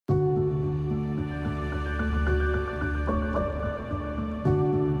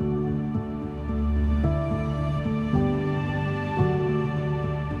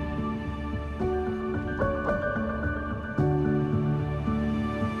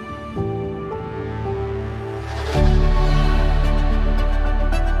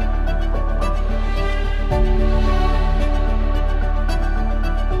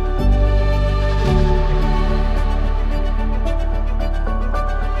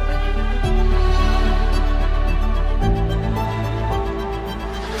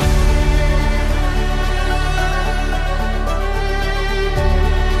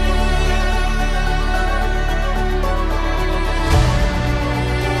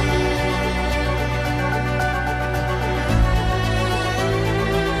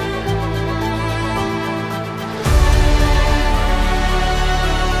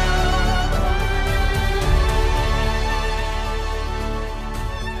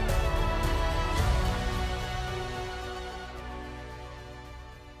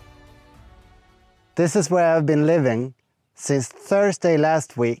This is where I've been living since Thursday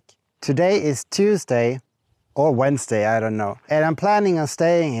last week. Today is Tuesday or Wednesday, I don't know. And I'm planning on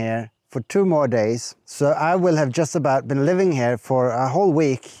staying here for 2 more days. So I will have just about been living here for a whole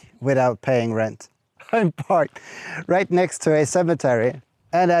week without paying rent. I'm parked right next to a cemetery.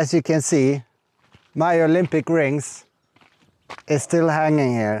 And as you can see, my Olympic rings is still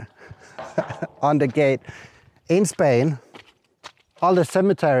hanging here on the gate. In Spain, all the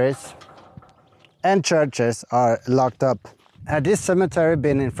cemeteries and churches are locked up. Had this cemetery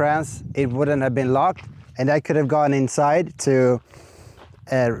been in France, it wouldn't have been locked, and I could have gone inside to,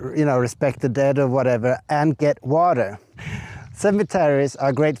 respect the dead or whatever, and get water. Cemeteries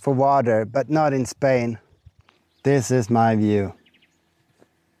are great for water, but not in Spain. This is my view.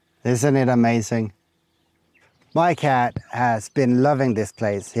 Isn't it amazing? My cat has been loving this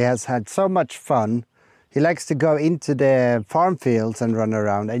place. He has had so much fun. He likes to go into the farm fields and run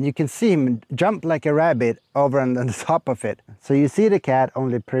around, and you can see him jump like a rabbit over on the top of it. So you see the cat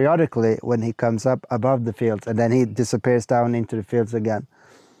only periodically when he comes up above the fields, and then he disappears down into the fields again.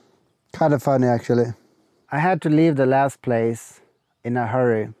 Kind of funny, actually. I had to leave the last place in a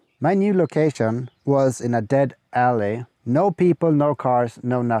hurry. My new location was in a dead alley. No people, no cars,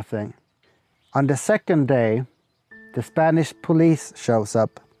 no nothing. On the second day, the Spanish police shows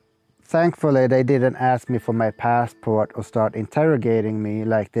up. Thankfully, they didn't ask me for my passport or start interrogating me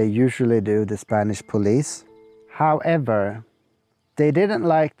like they usually do, the Spanish police. However, they didn't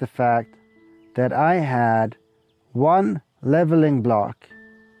like the fact that I had one leveling block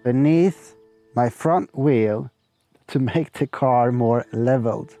beneath my front wheel to make the car more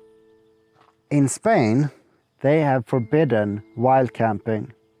leveled. In Spain, they have forbidden wild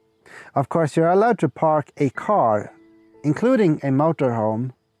camping. Of course, you're allowed to park a car, including a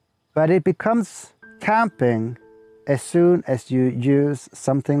motorhome, but it becomes camping as soon as you use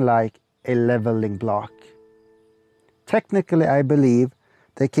something like a leveling block. Technically, I believe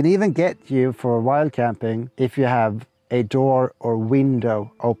they can even get you for wild camping if you have a door or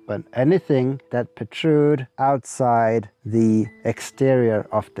window open. Anything that protrude outside the exterior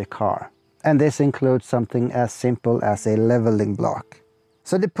of the car. And this includes something as simple as a leveling block.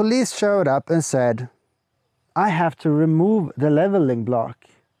 So the police showed up and said, I have to remove the leveling block.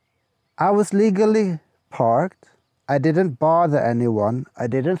 I was legally parked. I didn't bother anyone. I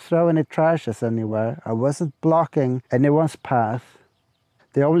didn't throw any trashes anywhere. I wasn't blocking anyone's path.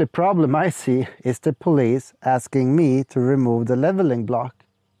 The only problem I see is the police asking me to remove the leveling block.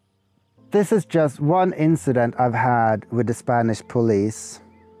 This is just one incident I've had with the Spanish police.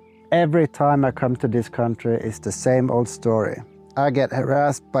 Every time I come to this country, it's the same old story. I get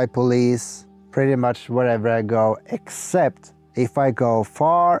harassed by police pretty much wherever I go, except if I go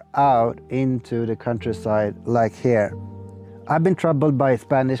far out into the countryside, like here. I've been troubled by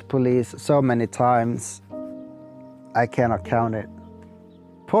Spanish police so many times, I cannot count it.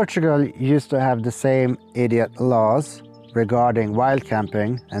 Portugal used to have the same idiot laws regarding wild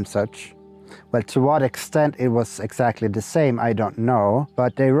camping and such. Well, to what extent it was exactly the same, I don't know,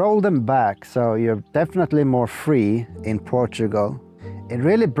 but they rolled them back, so you're definitely more free in Portugal. It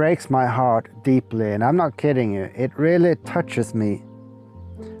really breaks my heart deeply, and I'm not kidding you. It really touches me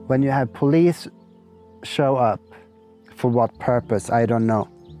when you have police show up. For what purpose, I don't know.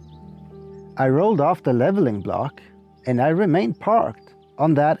 I rolled off the leveling block and I remained parked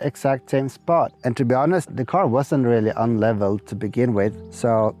on that exact same spot. And to be honest, the car wasn't really unleveled to begin with.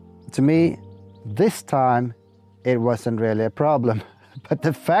 So to me, this time, it wasn't really a problem. But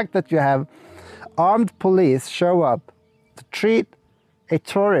the fact that you have armed police show up to treat a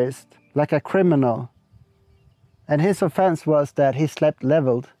tourist like a criminal, and his offense was that he slept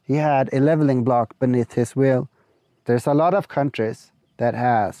leveled. He had a leveling block beneath his wheel. There's a lot of countries that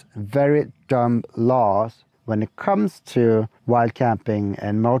has very dumb laws when it comes to wild camping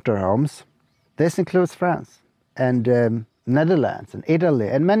and motorhomes. This includes France and Netherlands and Italy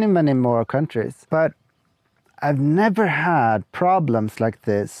and many, many more countries. But I've never had problems like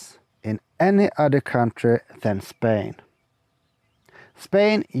this in any other country than Spain.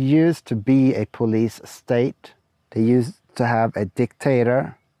 Spain used to be a police state. They used to have a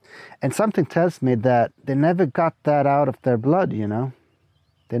dictator. And something tells me that they never got that out of their blood, you know.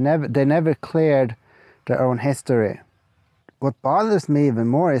 They never cleared their own history. What bothers me even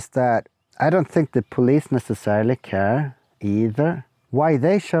more is that I don't think the police necessarily care either why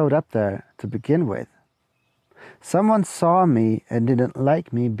they showed up there to begin with. Someone saw me and didn't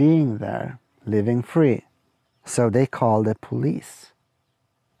like me being there, living free. So they called the police.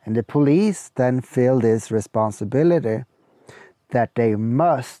 And the police then feel this responsibility that they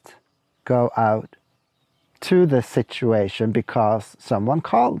must go out to the situation because someone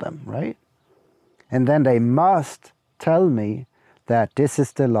called them, right? And then they must tell me that this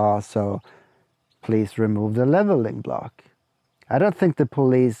is the law, so please remove the leveling block. I don't think the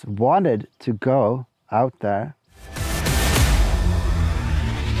police wanted to go out there.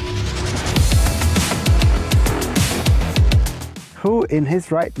 Who in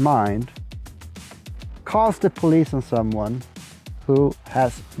his right mind calls the police on someone who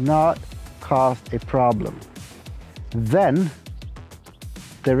has not caused a problem? Then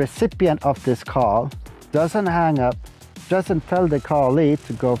the recipient of this call doesn't hang up, doesn't tell the callee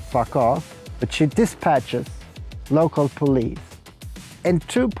to go fuck off, but she dispatches local police. And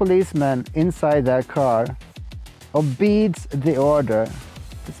 2 policemen inside that car obeys the order,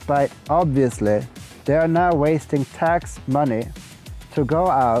 despite obviously they are now wasting tax money to go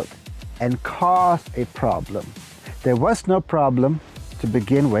out and cause a problem. There was no problem to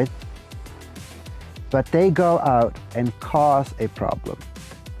begin with, but they go out and cause a problem,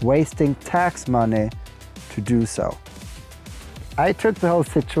 wasting tax money to do so. I took the whole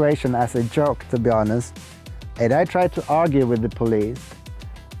situation as a joke, to be honest, and I tried to argue with the police,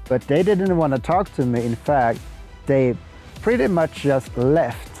 but they didn't want to talk to me. In fact, they pretty much just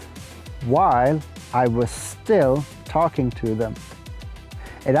left while I was still talking to them.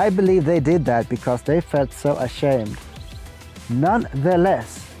 And I believe they did that because they felt so ashamed.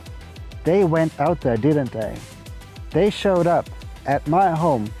 Nonetheless, they went out there, didn't they? They showed up at my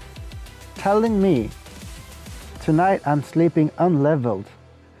home telling me, tonight I'm sleeping unleveled.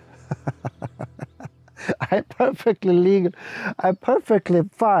 I'm perfectly legal. I'm perfectly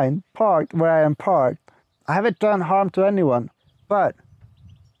fine parked where I am parked. I haven't done harm to anyone, but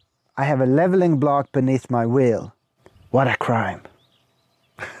I have a leveling block beneath my wheel. What a crime.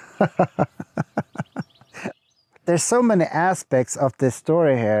 There's so many aspects of this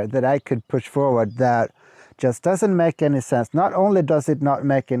story here that I could push forward that just doesn't make any sense. Not only does it not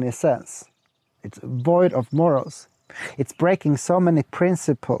make any sense, it's void of morals. It's breaking so many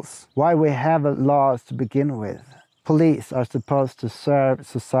principles. Why we have laws to begin with. Police are supposed to serve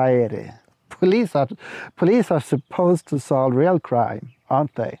society. Police are supposed to solve real crime,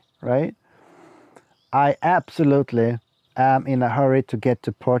 aren't they? Right? I absolutely am in a hurry to get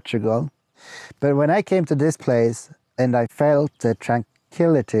to Portugal. But when I came to this place and I felt the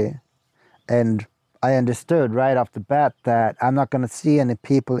tranquility and I understood right off the bat that I'm not going to see any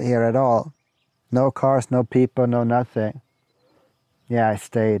people here at all. No cars, no people, no nothing. Yeah, I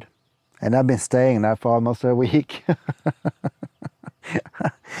stayed. And I've been staying now for almost a week.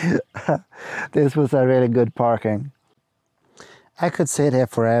 This was a really good parking. I could sit here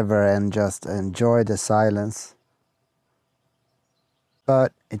forever and just enjoy the silence.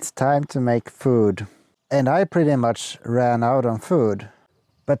 But it's time to make food. And I pretty much ran out on food.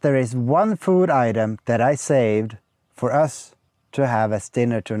 But there is one food item that I saved for us to have as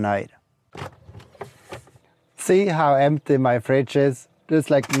dinner tonight. See how empty my fridge is?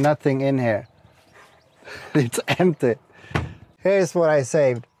 There's like nothing in here. It's empty. Here's what I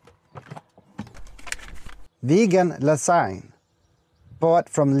saved. Vegan lasagne. Bought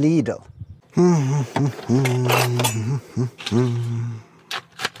from Lidl.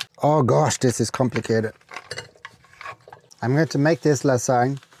 Oh gosh, this is complicated. I'm going to make this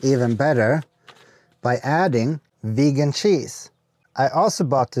lasagne even better by adding vegan cheese. I also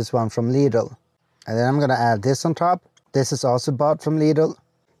bought this one from Lidl. And then I'm going to add this on top. This is also bought from Lidl.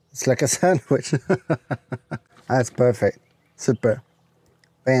 It's like a sandwich. That's perfect. Super.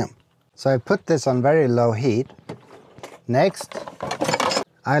 Bam. So I put this on very low heat. Next,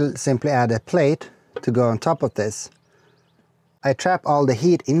 I'll simply add a plate to go on top of this. I trap all the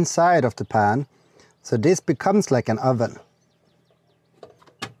heat inside of the pan, so this becomes like an oven.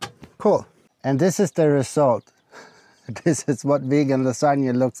 Cool. And this is the result. This is what vegan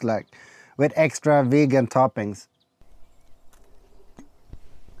lasagna looks like, with extra vegan toppings.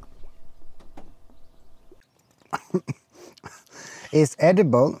 It's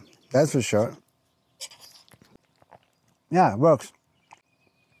edible, that's for sure. Yeah, it works.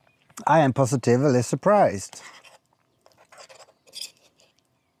 I am positively surprised.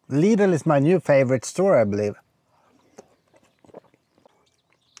 Lidl is my new favorite store, I believe.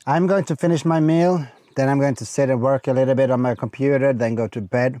 I'm going to finish my meal, then I'm going to sit and work a little bit on my computer, then go to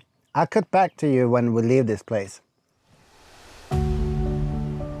bed. I'll cut back to you when we leave this place.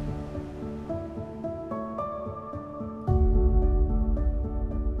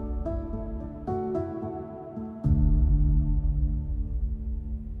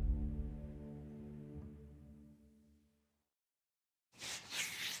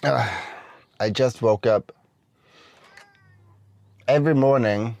 I just woke up. Every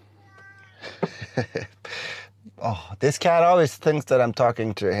morning, oh, this cat always thinks that I'm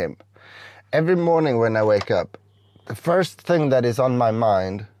talking to him. Every morning when I wake up, the first thing that is on my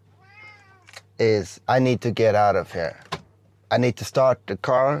mind is I need to get out of here. I need to start the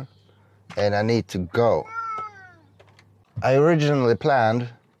car and I need to go. I originally planned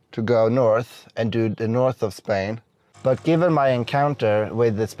to go north and do the north of Spain, but given my encounter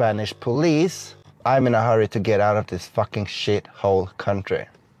with the Spanish police, I'm in a hurry to get out of this fucking shithole country.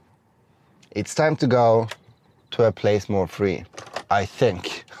 It's time to go to a place more free, I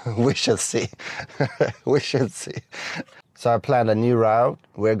think. We shall see. We shall see. So I planned a new route.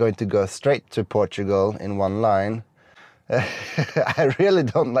 We're going to go straight to Portugal in one line. I really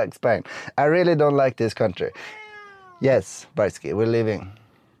don't like Spain. I really don't like this country. Yes, Barsky, we're leaving.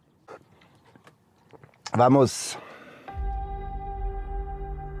 Vamos.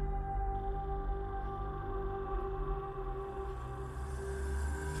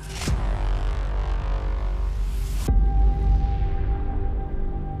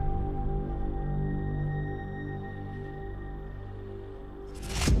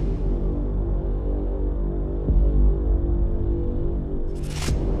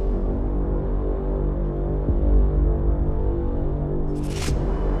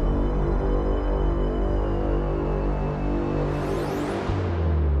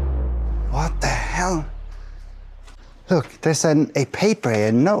 What the hell? Look, there's a paper here,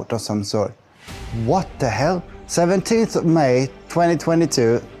 a note of some sort. What the hell? 17th of May,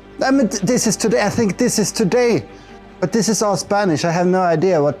 2022. I mean, this is today. I think this is today. But this is all Spanish. I have no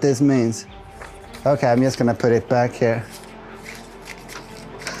idea what this means. Okay, I'm just gonna put it back here.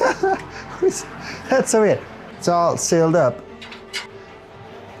 That's so weird. It's all sealed up.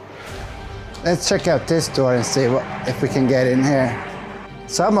 Let's check out this door and see if we can get in here.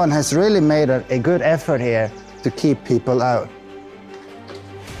 Someone has really made a good effort here to keep people out.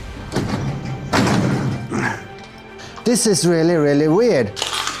 This is really, really weird.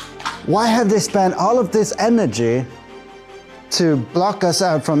 Why have they spent all of this energy to block us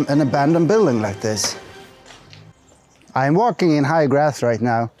out from an abandoned building like this? I'm walking in high grass right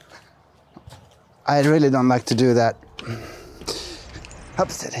now. I really don't like to do that.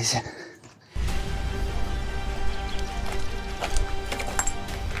 Upstairs.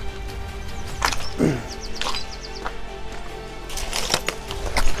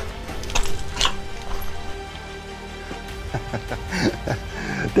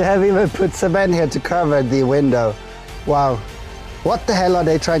 They have even put cement here to cover the window. Wow. What the hell are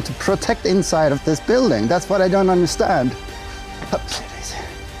they trying to protect inside of this building? That's what I don't understand.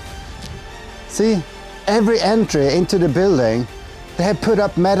 See, every entry into the building, they have put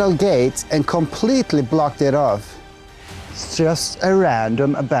up metal gates and completely blocked it off. It's just a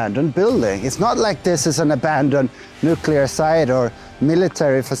random abandoned building. It's not like this is an abandoned nuclear site or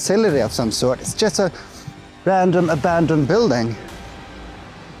military facility of some sort. It's just a random abandoned building.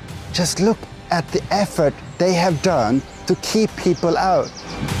 Just look at the effort they have done to keep people out.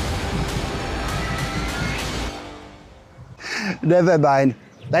 Never mind.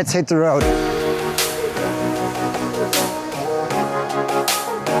 Let's hit the road.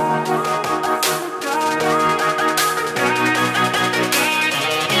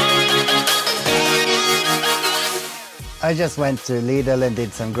 I just went to Lidl and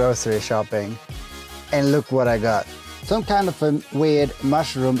did some grocery shopping. And look what I got. Some kind of a weird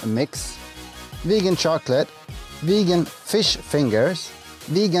mushroom mix, vegan chocolate, vegan fish fingers,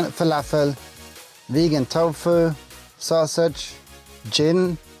 vegan falafel, vegan tofu, sausage,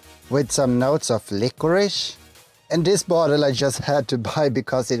 gin with some notes of licorice. And this bottle I just had to buy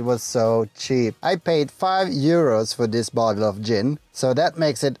because it was so cheap. I paid €5 for this bottle of gin, so that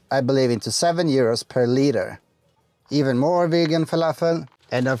makes it, I believe, into €7 per liter. Even more vegan falafel,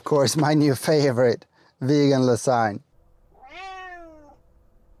 and of course my new favorite, vegan lasagne.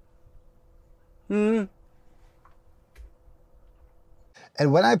 And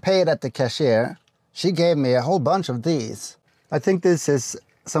when I paid at the cashier, she gave me a whole bunch of these. I think this is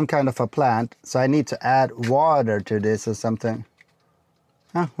some kind of a plant, so I need to add water to this or something.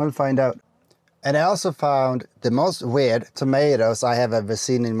 We'll find out. And I also found the most weird tomatoes I have ever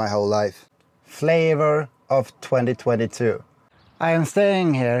seen in my whole life. Flavor of 2022. I am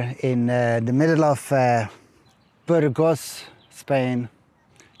staying here in the middle of Burgos, Spain,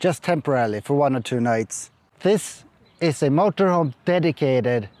 just temporarily for 1 or 2 nights. This is a motorhome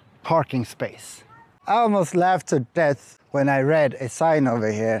dedicated parking space. I almost laughed to death when I read a sign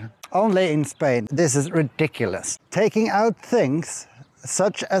over here. Only in Spain. This is ridiculous. Taking out things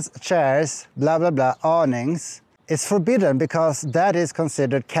such as chairs, blah blah blah, awnings, is forbidden because that is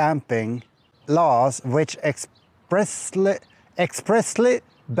considered camping laws which expressly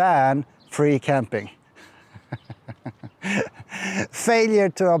ban free camping. Failure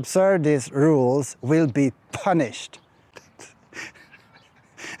to observe these rules will be punished.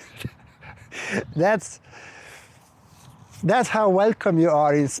 That's how welcome you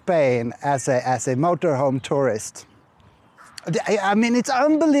are in Spain as a motorhome tourist. I mean, it's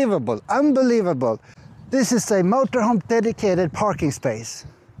unbelievable, unbelievable. This is a motorhome dedicated parking space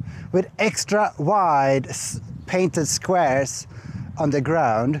with extra wide painted squares on the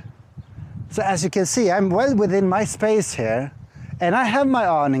ground. So as you can see, I'm well within my space here, and I have my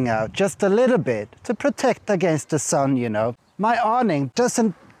awning out just a little bit to protect against the sun, you know. My awning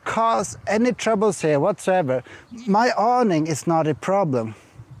doesn't cause any troubles here whatsoever. My awning is not a problem.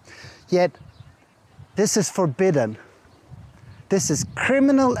 Yet, this is forbidden. This is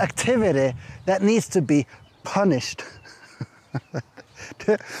criminal activity that needs to be punished.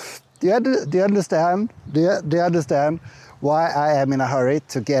 Do you understand? Do you understand why I am in a hurry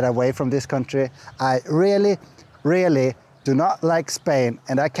to get away from this country? I really, really do not like Spain,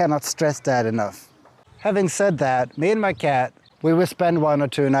 and I cannot stress that enough. Having said that, me and my cat, we will spend 1 or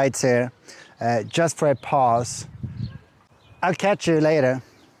 2 nights here just for a pause. I'll catch you later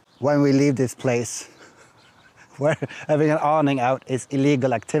when we leave this place where having an awning out is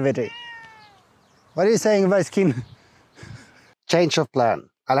illegal activity. What are you saying, Vaiskin? Change of plan.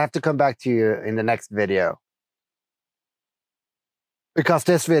 I'll have to come back to you in the next video. Because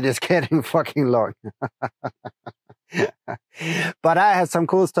this video is getting fucking long. But I have some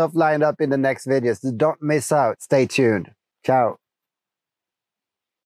cool stuff lined up in the next videos. So don't miss out. Stay tuned. Ciao.